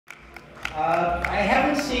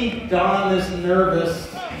can see Dawn is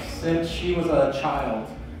nervous since she was a child.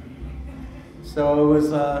 So it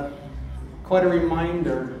was quite a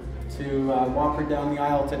reminder to walk her down the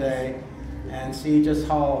aisle today and see just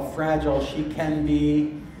how fragile she can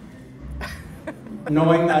be,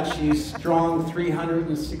 knowing that she's strong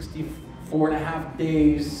 364 and a half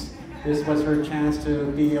days. This was her chance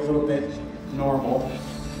to be a little bit normal.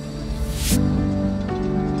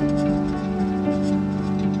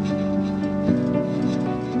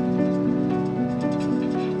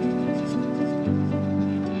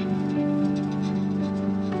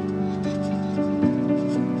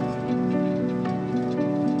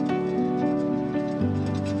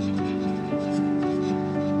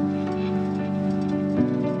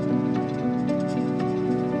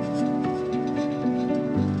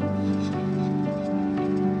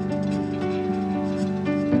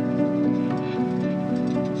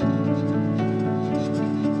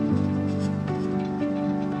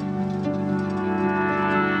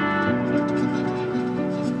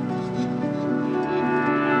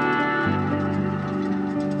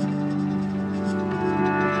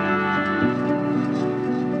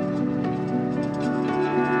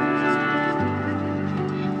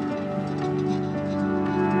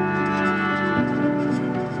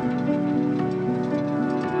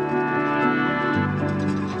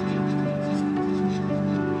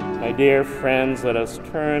 My dear friends, let us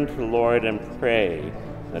turn to the Lord and pray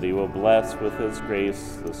that he will bless with his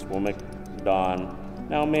grace this woman, Dawn,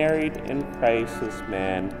 now married in Christ this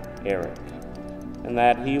man, Eric, and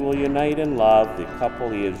that he will unite in love the couple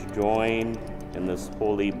he has joined in this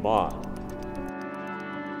holy bond.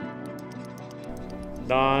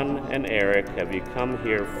 Dawn and Eric, have you come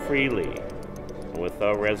here freely and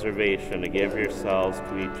without reservation to give yourselves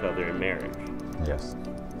to each other in marriage? Yes.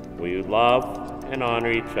 Will you love and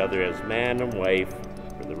honor each other as man and wife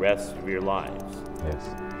for the rest of your lives? Yes.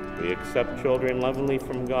 Will you accept children lovingly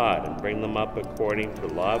from God and bring them up according to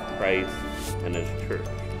the law of Christ and his church?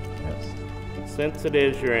 Yes. Since it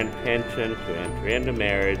is your intention to enter into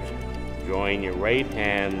marriage, join your right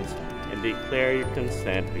hands and declare your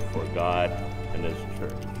consent before God and his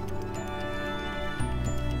church.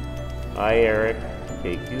 I, Eric,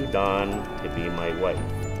 take you, Dawn, to be my wife.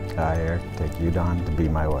 I, Eric, take you, Dawn, to be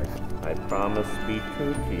my wife. I promise to be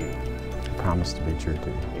true to you. I promise to be true to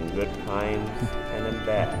you. In good times and in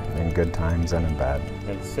bad. In good times and in bad.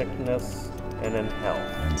 In sickness and in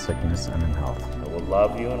health. In sickness and in health. I will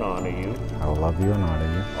love you and honor you. I will love you and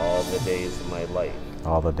honor you. All the days of my life.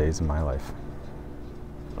 All the days of my life.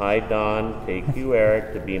 I, Dawn, take you,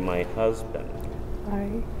 Eric, to be my husband.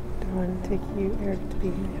 I, Dawn, take you, Eric, to be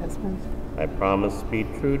my husband. I promise to be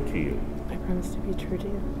true to you. I promise to be true to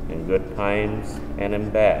you. In good times and in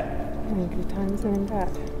bad. And in good times and in bad.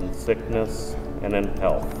 In sickness and in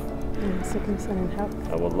health. And in sickness and in health.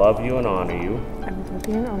 I will love you and honor you. I will love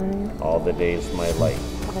you and honor you. All the days of my life.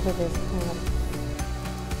 All the days of my life.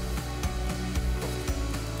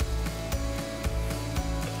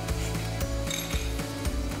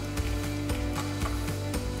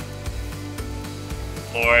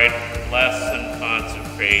 Lord, bless and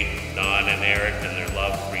consecrate Dawn and Eric and their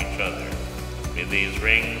love for each other. May these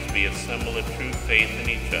rings be a symbol of true faith in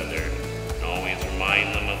each other and always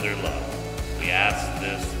remind them of their love. We ask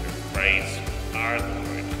this through Christ our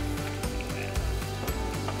Lord. Amen.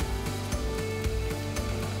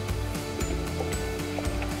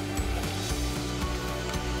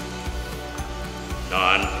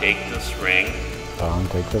 Dawn, take this ring. Dawn,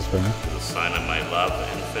 take this ring. As a sign of my love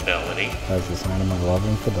and fidelity. As a sign of my love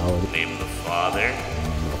and fidelity. In the name of the Father. In the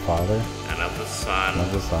name of the Father. And of the Son. And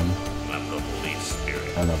of the Son. And of the Holy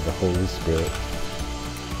Spirit. And of the Holy Spirit.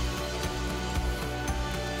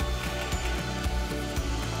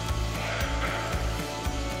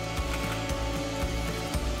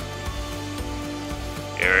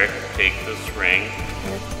 Eric, take this ring.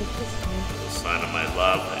 Eric, take this ring. As a sign of my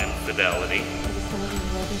love and fidelity. As a sign of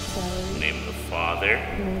my love and fidelity. In the name of the Father. In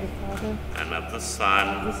the name of the Father. And of the Son.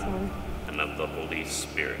 And of the Son. And of the Holy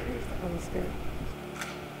Spirit. And of the Holy Spirit.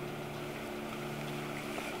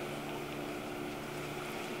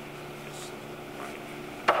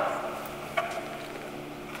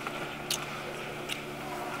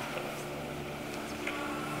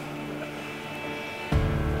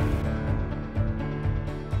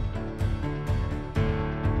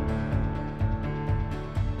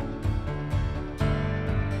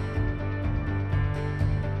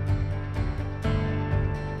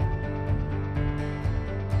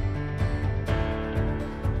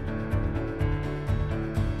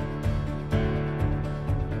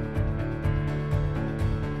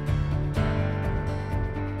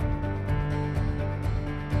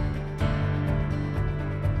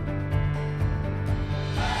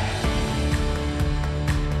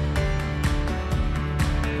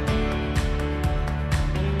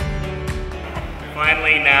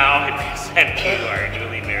 Finally now, I present to you our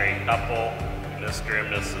newly married couple, Mr.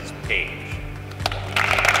 and Mrs. Page.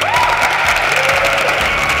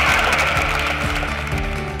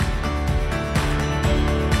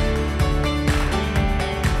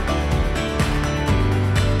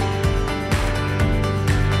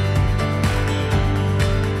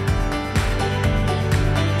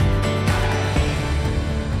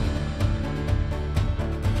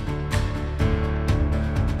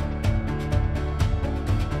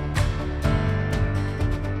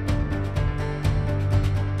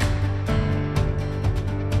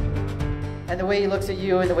 And the way he looks at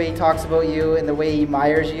you, and the way he talks about you, and the way he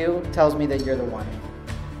admires you tells me that you're the one.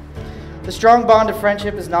 The strong bond of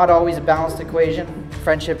friendship is not always a balanced equation.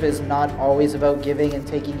 Friendship is not always about giving and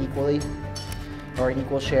taking equally or in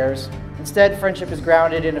equal shares. Instead, friendship is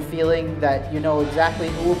grounded in a feeling that you know exactly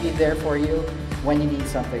who will be there for you when you need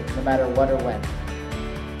something, no matter what or when.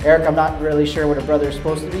 Eric, I'm not really sure what a brother is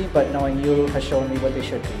supposed to be, but knowing you has shown me what they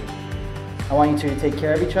should be. I want you to take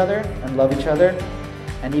care of each other and love each other.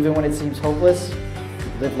 And even when it seems hopeless,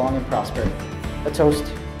 live long and prosper. A toast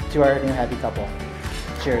to our new happy couple.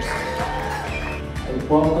 Cheers. I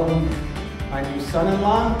welcome my new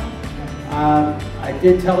son-in-law. I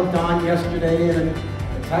did tell Dawn yesterday in a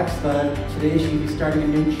text that today she'd be starting a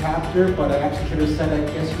new chapter, but I actually should have said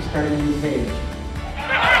I guess she's starting a new page.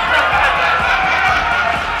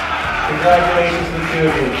 Congratulations to the two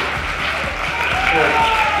of you.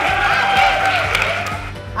 Cheers.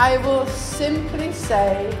 I will simply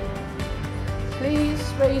say, please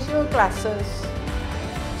raise your glasses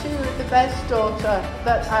to the best daughter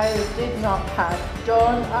that I did not have.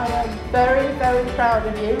 Dawn, I am very, very proud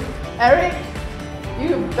of you. Eric,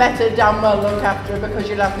 you better damn well look after her because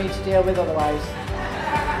you'll have me to deal with otherwise.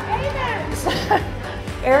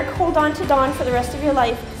 Eric, hold on to Dawn for the rest of your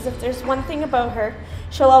life, because if there's one thing about her,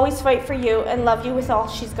 she'll always fight for you and love you with all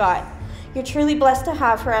she's got. You're truly blessed to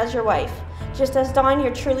have her as your wife. Just as Dawn,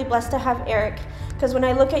 you're truly blessed to have Eric, because when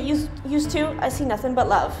I look at you two, I see nothing but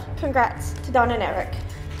love. Congrats to Dawn and Eric.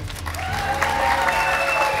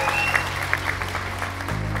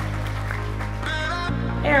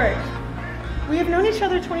 Eric, we have known each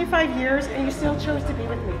other 25 years and you still chose to be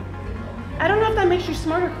with me. I don't know if that makes you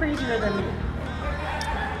smarter or crazier than me.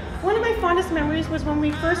 One of my fondest memories was when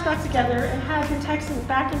we first got together and had been texting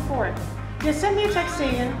back and forth. You sent me a text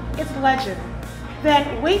saying, "It's legend."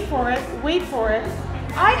 Then, wait for it,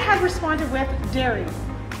 I had responded with, "Dairy."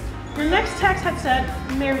 Your next text had said,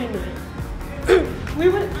 "Marry me."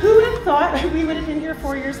 Who would have thought we would have been here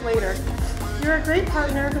 4 years later? You're a great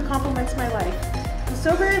partner who complements my life. I'm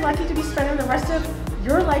so very lucky to be spending the rest of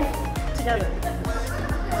your life together.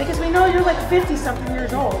 Because we know you're like 50-something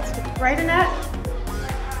years old. Right, Annette?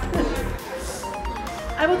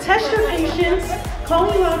 I will test your patience,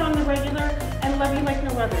 call you out on the regular, and love you like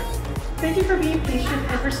no other. Thank you for being patient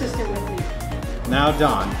and persistent with me. Now,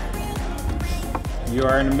 Dawn, you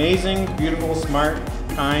are an amazing, beautiful, smart,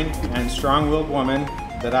 kind, and strong-willed woman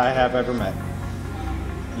that I have ever met.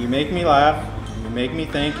 You make me laugh, you make me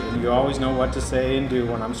think, and you always know what to say and do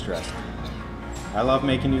when I'm stressed. I love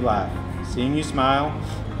making you laugh, seeing you smile,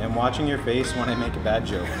 and watching your face when I make a bad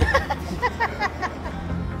joke.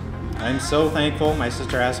 I'm so thankful my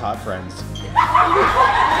sister has hot friends.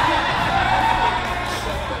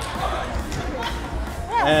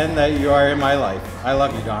 And that you are in my life. I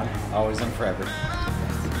love you, Dawn, always and forever.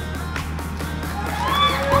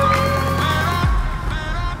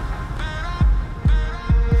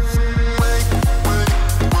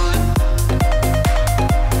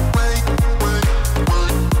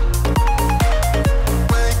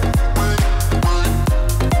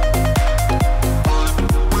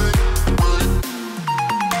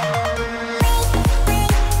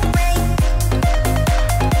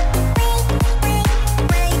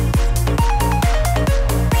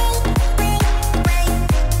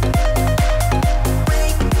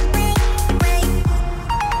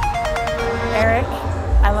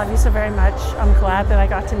 I love you so very much. I'm glad that I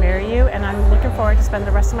got to marry you, and I'm looking forward to spend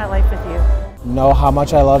the rest of my life with you. Know how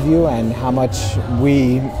much I love you and how much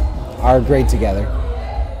we are great together.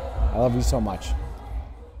 I love you so much.